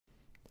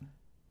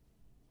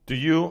Do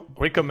you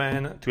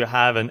recommend to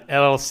have an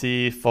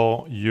LLC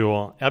for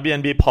your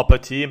Airbnb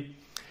property?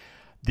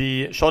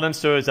 The short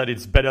answer is that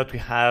it's better to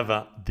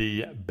have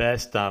the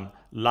best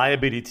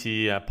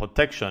liability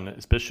protection,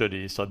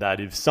 especially so that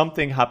if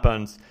something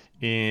happens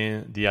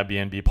in the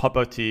Airbnb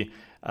property,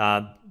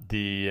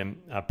 the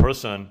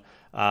person,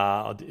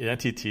 the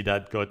entity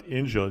that got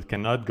injured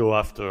cannot go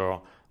after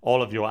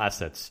all of your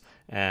assets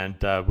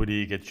and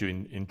really get you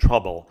in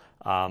trouble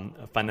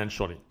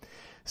financially.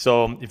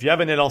 So if you have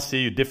an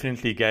LLC, you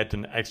definitely get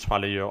an extra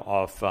layer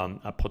of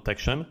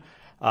protection.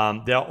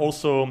 There are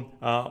also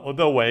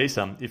other ways.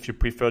 If you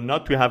prefer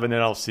not to have an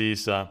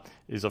LLC,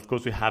 is of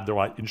course to have the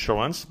right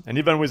insurance. And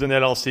even with an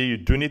LLC, you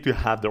do need to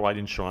have the right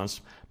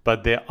insurance.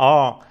 But there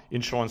are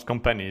insurance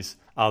companies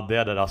out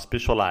there that are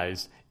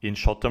specialized in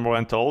short-term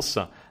rentals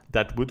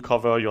that would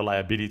cover your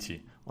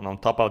liability. And on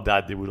top of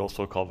that, they would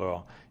also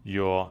cover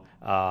your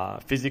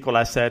physical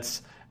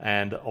assets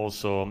and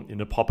also in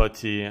the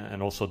property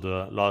and also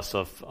the loss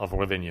of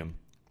revenue.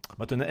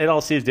 But an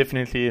LLC is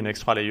definitely an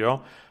extra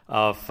layer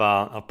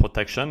of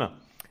protection,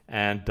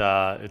 and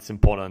it's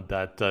important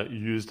that you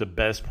use the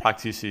best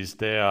practices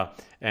there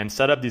and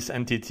set up this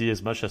entity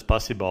as much as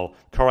possible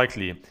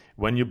correctly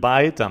when you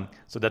buy it,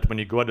 so that when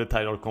you go to the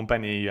title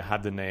company, you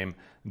have the name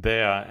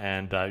there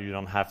and you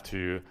don't have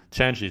to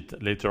change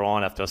it later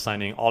on after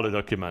signing all the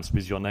documents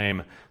with your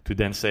name to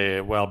then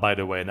say, well, by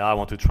the way, now I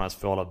want to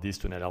transfer all of this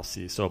to an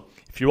LLC. So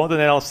if you want an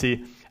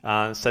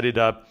LLC, set it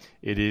up.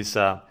 It is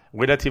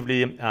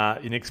relatively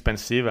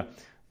inexpensive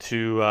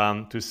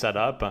to set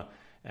up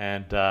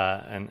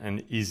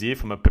and easy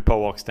from a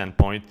paperwork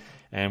standpoint,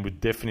 and would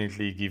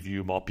definitely give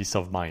you more peace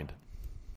of mind.